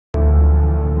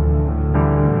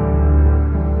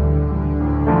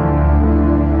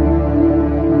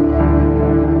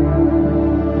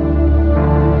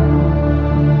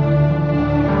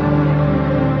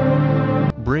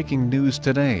News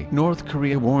Today. North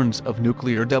Korea warns of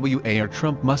nuclear war.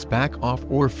 Trump must back off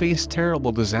or face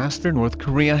terrible disaster. North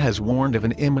Korea has warned of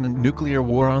an imminent nuclear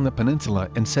war on the peninsula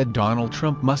and said Donald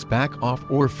Trump must back off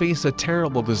or face a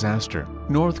terrible disaster.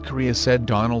 North Korea said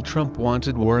Donald Trump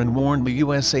wanted war and warned the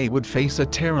USA would face a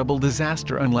terrible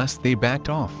disaster unless they backed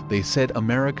off. They said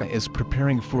America is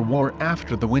preparing for war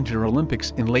after the Winter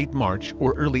Olympics in late March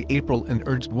or early April and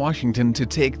urged Washington to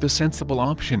take the sensible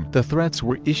option. The threats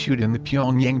were issued in the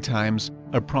Pyongyang Times,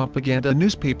 a propaganda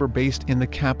newspaper based in the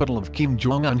capital of Kim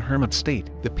Jong-un Hermit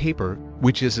State. The paper,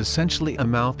 which is essentially a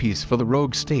mouthpiece for the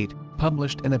rogue state,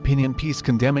 published an opinion piece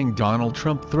condemning Donald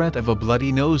Trump's threat of a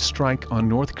bloody nose strike on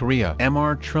North Korea.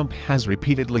 Mr. Trump has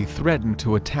repeatedly threatened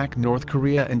to attack North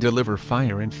Korea and deliver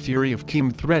fire and fury if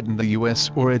Kim threatened the US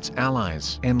or its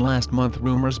allies. And last month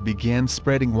rumors began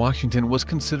spreading Washington was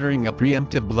considering a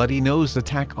preemptive bloody nose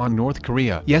attack on North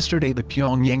Korea. Yesterday the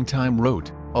Pyongyang Times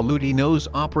wrote, "A bloody nose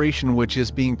operation which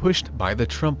is being pushed by the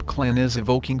Trump clan is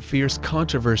evoking fierce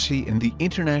controversy in the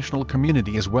international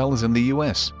community as well as in the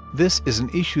US. This is an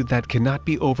issue that cannot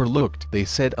be overlooked." They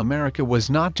said America was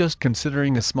not just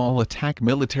considering a small attack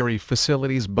military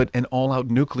facilities but an all-out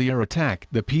nuclear attack.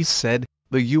 The piece said,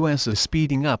 the US is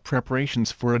speeding up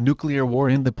preparations for a nuclear war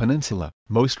in the peninsula.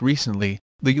 Most recently,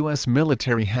 the U.S.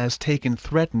 military has taken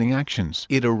threatening actions.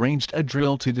 It arranged a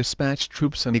drill to dispatch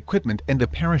troops and equipment and a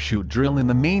parachute drill in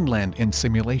the mainland in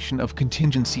simulation of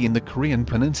contingency in the Korean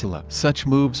peninsula. Such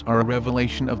moves are a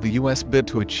revelation of the U.S. bid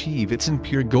to achieve its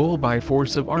impure goal by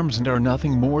force of arms and are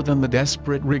nothing more than the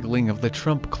desperate wriggling of the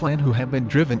Trump clan who have been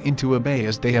driven into a bay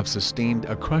as they have sustained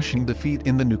a crushing defeat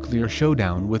in the nuclear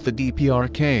showdown with the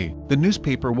DPRK. The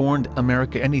newspaper warned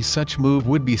America any such move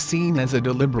would be seen as a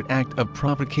deliberate act of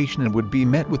provocation and would be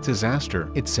met with disaster.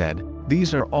 It said,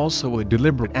 "These are also a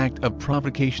deliberate act of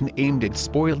provocation aimed at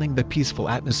spoiling the peaceful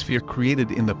atmosphere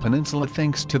created in the peninsula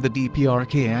thanks to the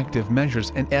DPRK active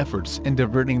measures and efforts and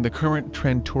diverting the current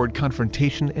trend toward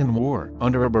confrontation and war."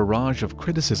 Under a barrage of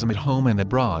criticism at home and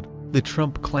abroad, the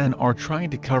Trump clan are trying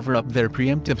to cover up their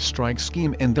preemptive strike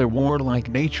scheme and their warlike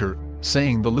nature,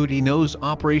 saying the bloody nose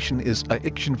operation is a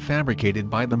fiction fabricated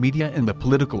by the media and the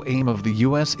political aim of the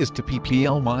US is to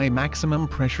apply maximum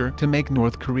pressure to make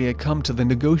North Korea come to the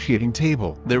negotiating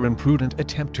table. Their imprudent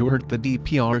attempt to hurt the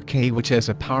DPRK, which has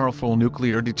a powerful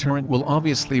nuclear deterrent, will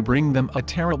obviously bring them a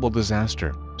terrible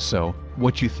disaster. So,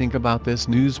 what you think about this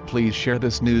news? Please share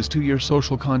this news to your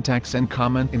social contacts and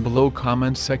comment in below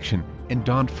comment section. And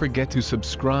don't forget to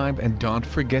subscribe and don't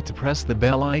forget to press the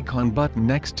bell icon button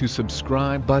next to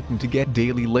subscribe button to get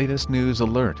daily latest news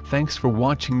alert. Thanks for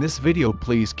watching this video.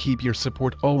 Please keep your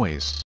support always.